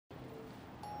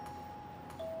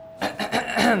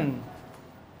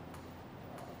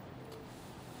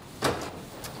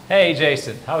Hey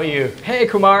Jason, how are you? Hey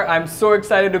Kumar, I'm so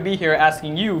excited to be here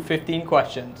asking you 15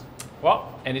 questions.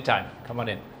 Well, anytime. Come on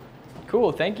in.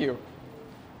 Cool, thank you.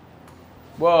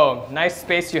 Whoa, nice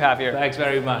space you have here. Thanks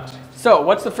very much. So,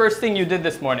 what's the first thing you did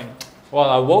this morning? Well,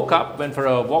 I woke up, went for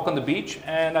a walk on the beach,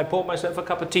 and I poured myself a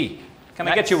cup of tea. Can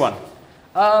I get you one?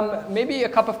 Maybe a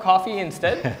cup of coffee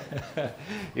instead?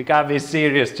 You can't be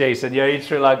serious, Jason. You're in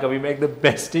Sri Lanka. We make the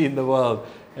best tea in the world.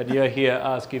 And you're here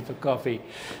asking for coffee.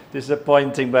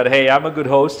 Disappointing, but hey, I'm a good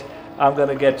host. I'm going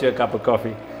to get you a cup of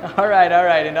coffee. All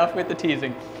right. Enough with the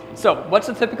teasing. So, what's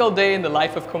a typical day in the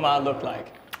life of Kumar look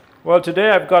like? Well,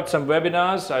 today I've got some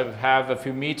webinars. I have a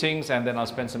few meetings, and then I'll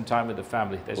spend some time with the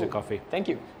family. There's your coffee. Thank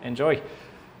you. Enjoy.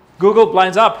 Google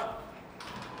blinds up.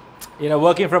 You know,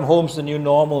 working from home is the new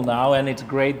normal now, and it's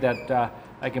great that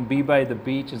I can be by the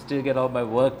beach and still get all my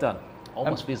work done.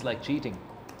 Almost feels like cheating.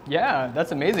 Yeah,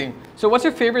 that's amazing. So what's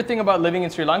your favorite thing about living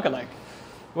in Sri Lanka like?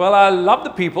 Well, I love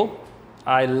the people.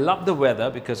 I love the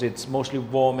weather because it's mostly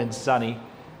warm and sunny.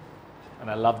 And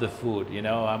I love the food. You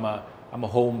know, I'm a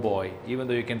homeboy. Even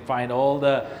though you can find all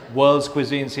the world's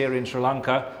cuisines here in Sri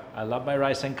Lanka, I love my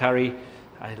rice and curry.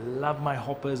 I love my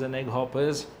hoppers and egg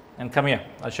hoppers. And come here,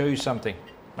 I'll show you something.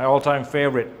 My all-time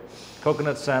favorite,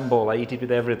 coconut sambal. I eat it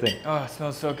with everything. Oh, it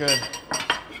smells so good.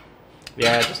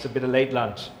 Yeah, just a bit of late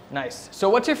lunch. Nice. So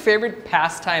what's your favorite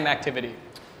pastime activity?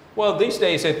 Well, these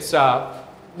days it's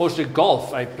mostly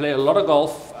golf. I play a lot of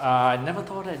golf. I never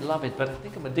thought I'd love it, but I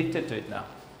think I'm addicted to it now.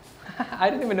 I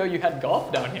didn't even know you had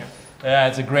golf down here. Yeah,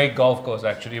 it's a great golf course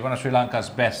actually. One of Sri Lanka's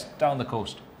best, down the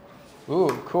coast.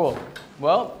 Ooh, cool.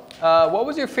 Well, what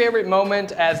was your favorite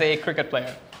moment as a cricket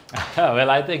player? Well,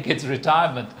 I think it's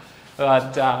retirement.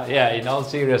 But yeah, in all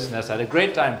seriousness, I had a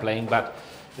great time playing, but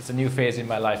it's a new phase in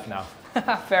my life now.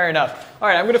 Fair enough. All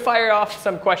right, I'm going to fire off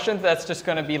some questions that's just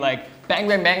going to be like bang,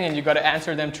 bang, bang, and you got to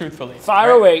answer them truthfully.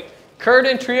 Fire away. Curd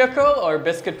and treacle or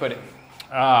biscuit pudding?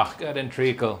 Curd and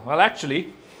treacle. Well,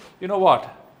 actually, you know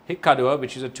what? Hikkadua,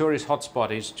 which is a tourist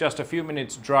hotspot, is just a few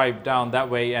minutes drive down that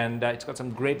way, and it's got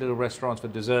some great little restaurants for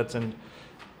desserts, and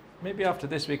maybe after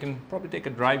this we can probably take a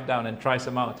drive down and try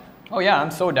some out. Oh yeah,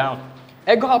 I'm so down.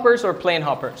 Egg hoppers or plain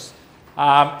hoppers?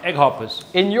 Egg hoppers.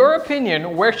 In your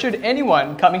opinion, where should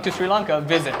anyone coming to Sri Lanka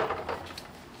visit?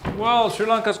 Well, Sri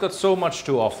Lanka's got so much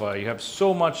to offer. You have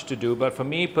so much to do, but for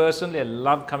me personally, I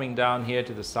love coming down here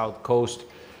to the south coast.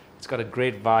 It's got a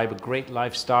great vibe, a great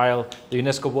lifestyle. The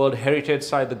UNESCO World Heritage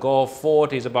Site, the Golf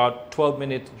Fort, is about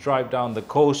 12-minute drive down the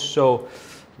coast, so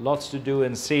lots to do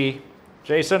and see.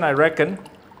 Jason, I reckon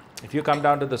if you come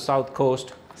down to the south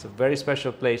coast, it's a very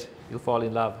special place. You'll fall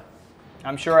in love.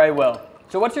 I'm sure I will.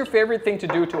 So what's your favorite thing to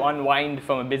do to unwind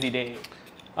from a busy day?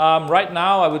 Right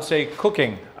now, I would say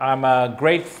cooking. I'm a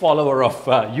great follower of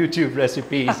YouTube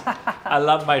recipes. I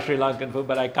love my Sri Lankan food,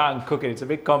 but I can't cook it. It's a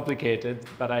bit complicated,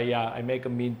 but I make a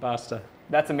mean pasta.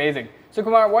 That's amazing. So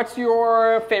Kumar, what's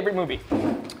your favorite movie?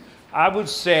 I would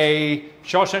say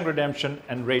Shawshank Redemption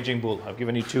and Raging Bull. I've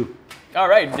given you two. All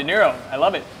right, De Niro. I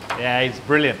love it. Yeah, it's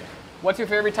brilliant. What's your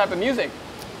favorite type of music?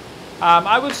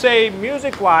 I would say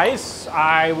music-wise,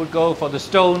 I would go for the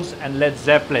Stones and Led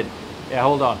Zeppelin. Yeah,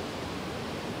 hold on.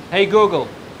 Hey Google,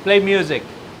 play music.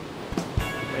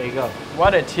 There you go.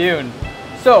 What a tune.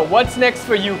 So, what's next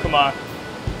for you, Kumar?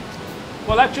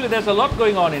 Well, actually, there's a lot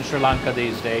going on in Sri Lanka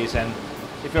these days, and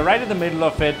if you're right in the middle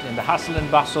of it, in the hustle and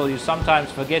bustle, you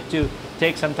sometimes forget to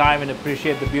take some time and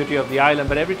appreciate the beauty of the island.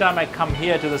 But every time I come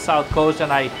here to the south coast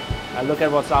and I look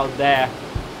at what's out there,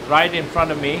 right in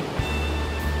front of me,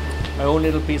 my own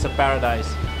little piece of paradise.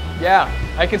 Yeah,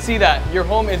 I can see that. Your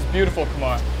home is beautiful,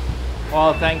 Kumar.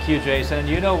 Well, thank you, Jason. And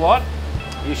you know what?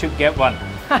 You should get one.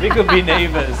 We could be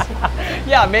neighbors.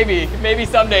 Yeah, maybe. Maybe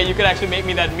someday you could actually make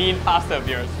me that mean pasta of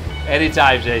yours.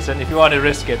 Anytime, Jason, if you want to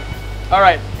risk it. All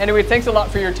right. Anyway, thanks a lot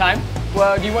for your time.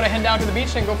 Well, do you want to head down to the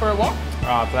beach and go for a walk?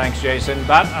 Thanks, Jason.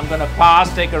 But I'm going to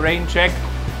pass, take a rain check.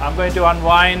 I'm going to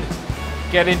unwind,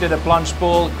 get into the plunge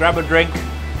pool, grab a drink,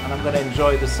 and I'm going to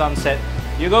enjoy the sunset.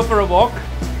 You go for a walk,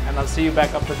 and I'll see you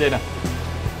back up for dinner.